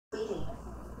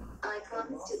I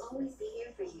promise to always be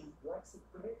here for you.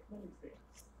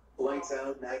 Lights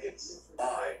out, maggots.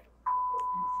 Bye.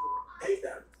 Hey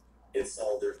then. It's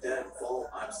all their damn fault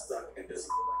I'm stuck in this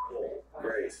hole.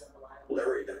 Great.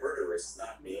 Larry the murderer is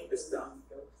not being this dumb.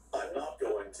 I'm not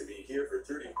going to be here for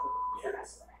 30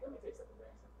 years.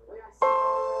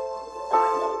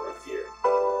 I'm over here.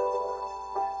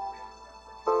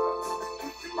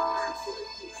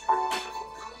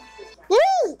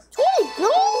 Yay! Hey, go!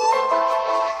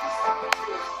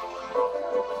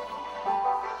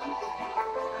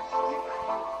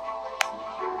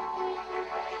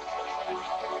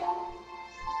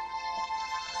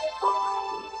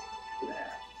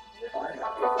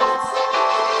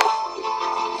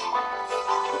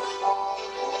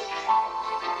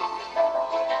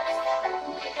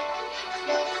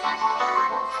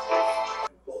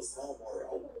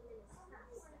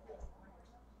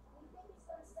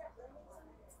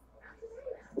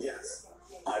 Yes,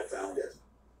 I found it.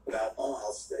 Now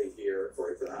I'll stay here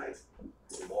for tonight.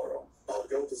 Tomorrow, I'll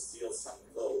go to steal some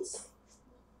clothes.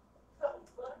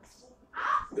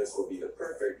 This will be the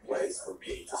perfect place for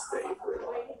me to stay for a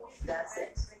while. That's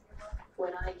it.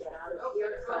 When I get out of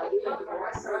here, I'll be the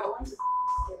rest of the it.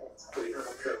 We have a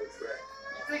code red.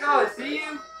 You think I would see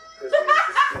you?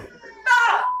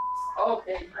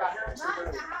 Okay, you got it.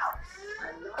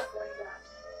 I'm not going back.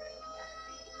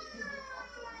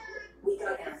 We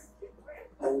got him.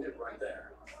 Hold it right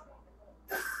there.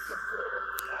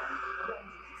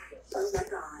 Oh my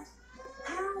God.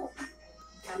 Help!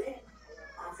 Come in.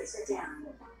 Officer down.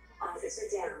 Officer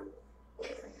down.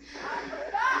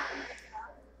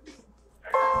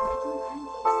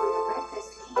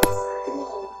 Breakfast keys.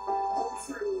 Cool. Old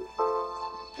food.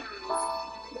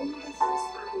 Guys, when are the first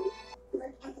party? Look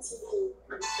at the TV.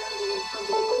 I'm struggling from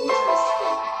the dangerous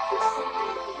thing. There's so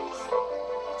many babies.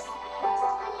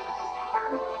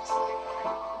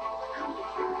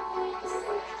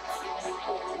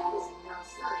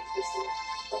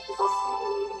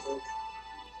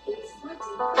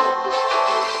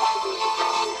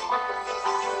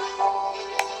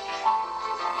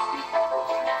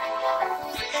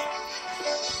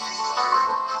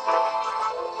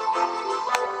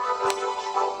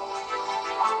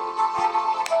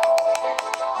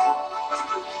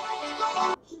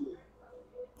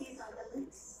 These are the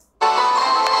links.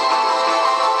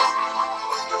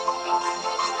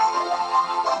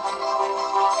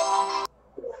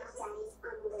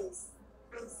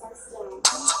 I'm so scared.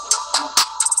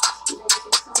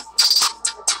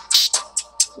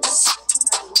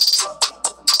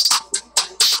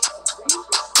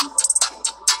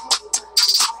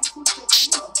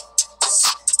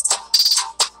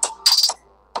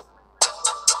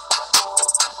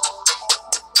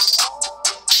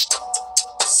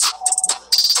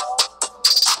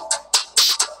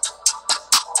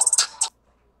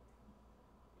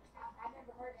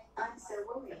 I'm so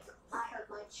worried. I hope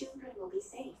my children will be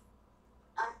safe.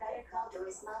 I'd better call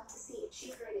Doris' mom to see if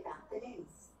she heard about the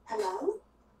news. Hello?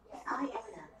 Hi,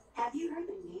 Emma. Have you heard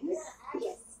the news?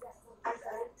 Yes. I've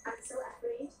heard. I'm so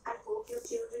afraid. I hope your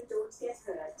children don't get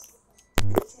hurt.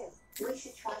 Me too. We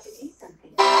should try to do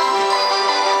something.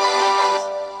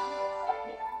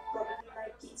 Probably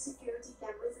like keep security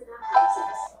cameras in our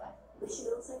houses. We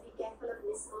should also be careful of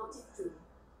Miss Martin too.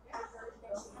 I heard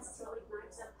that she has throwing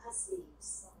knives up her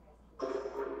sleeves. Oh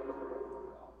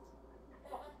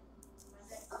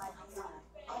my God.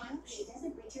 I hope she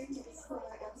doesn't return to the school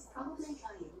or else probably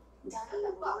dying. Dying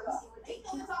of words you would think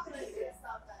you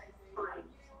fine.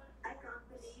 I can't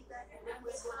believe that Emma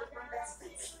was one of my best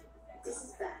friends. This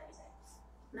is bad.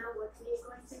 Now what are you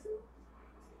going to do?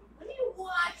 What are you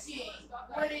watching?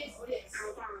 What is this? Hi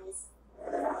guys.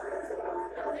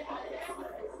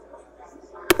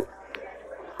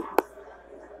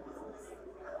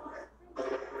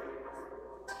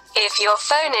 If your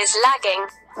phone is lagging,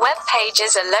 web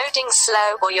pages are loading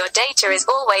slow, or your data is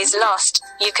always lost,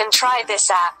 you can try this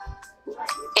app.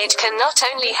 It can not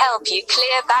only help you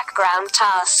clear background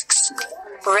tasks,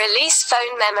 release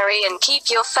phone memory and keep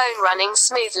your phone running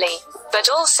smoothly, but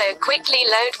also quickly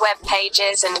load web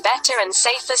pages and better and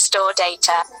safer store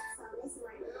data.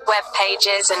 Web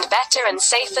pages and better and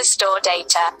safer store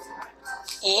data.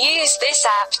 Use this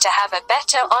app to have a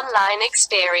better online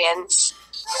experience.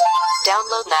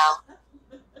 Download now.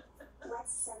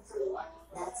 What's Symphony?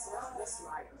 That's not Miss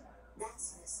Martin.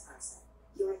 That's Miss Carson.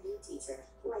 Your new teacher.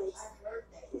 Wait.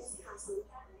 Miss Carson?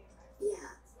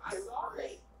 Yeah. Don't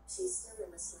worry. She's still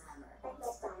in the slammer.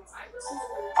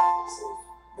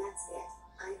 That's it.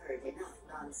 I heard enough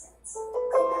nonsense.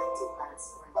 Go back to class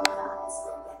for the class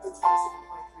and get detention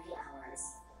for 3 hours.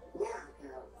 Now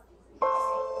go.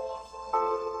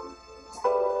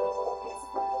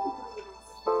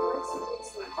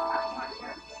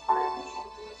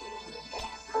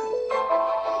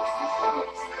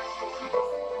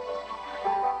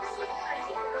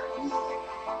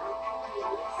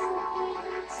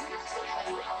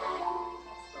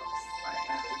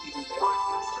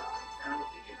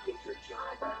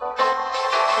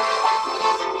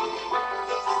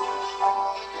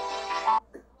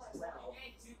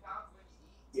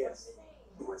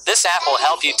 This app will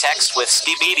help you text with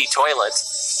Skibidi Toilet.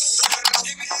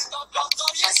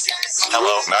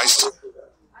 Hello, nice to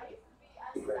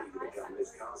You ready to become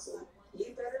Miss Castle?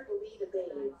 You better believe it,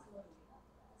 babe.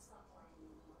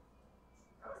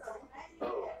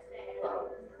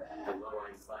 Hello,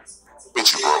 I'm Vice Principal.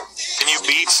 meet you, bro. Can you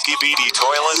beat Skibidi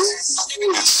Toilet?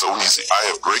 It's so easy. I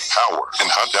have great power and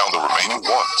hunt down the remaining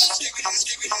ones.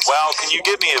 Well, can you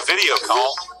give me a video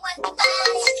call?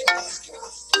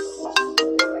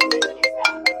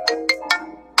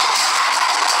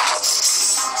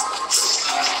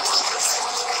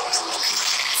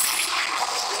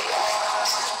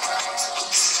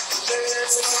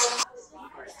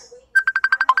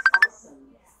 Awesome.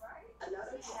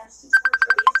 Another chance to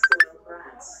torture these spoiled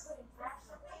brats.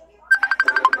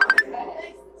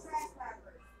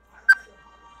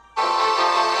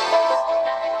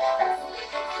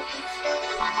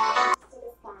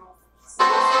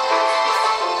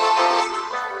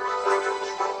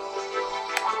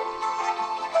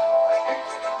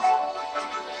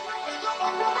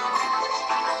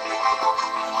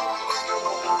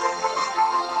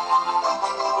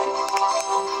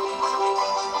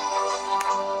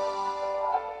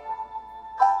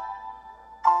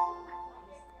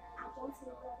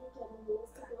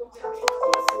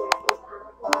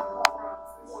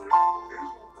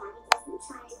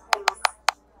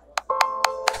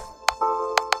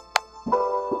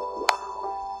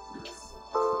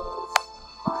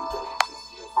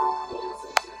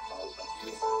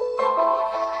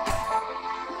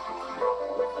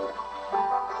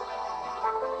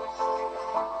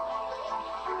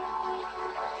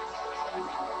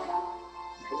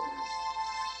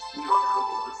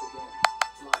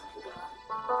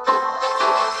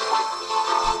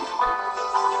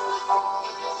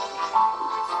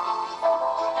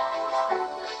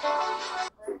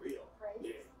 For real.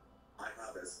 Yeah. I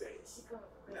have a space.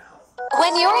 Now,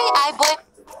 When your AI back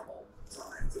to normal.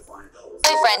 Time to find those.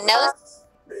 boyfriend knows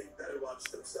They better watch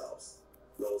themselves.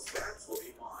 Those brats will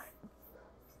be mine.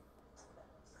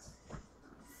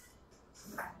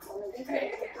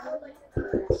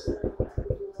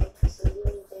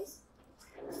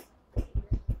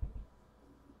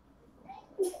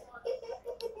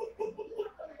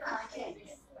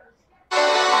 Okay.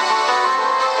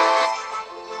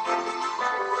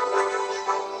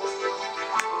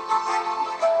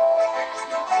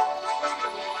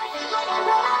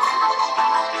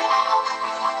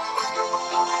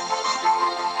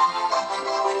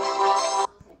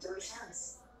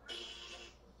 Doris.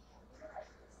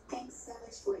 Thanks so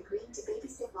much for agreeing to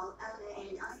babysit while Anna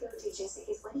and I go to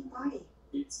Jessica's wedding party.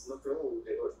 It's not wrong,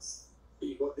 Dolores.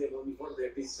 Y vos de lo mejor de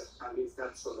pizza, a mí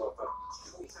tan solo para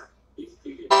pizza.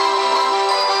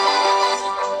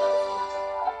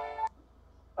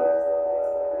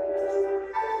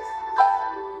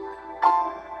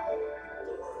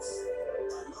 Dolores,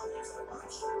 I love you so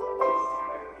much.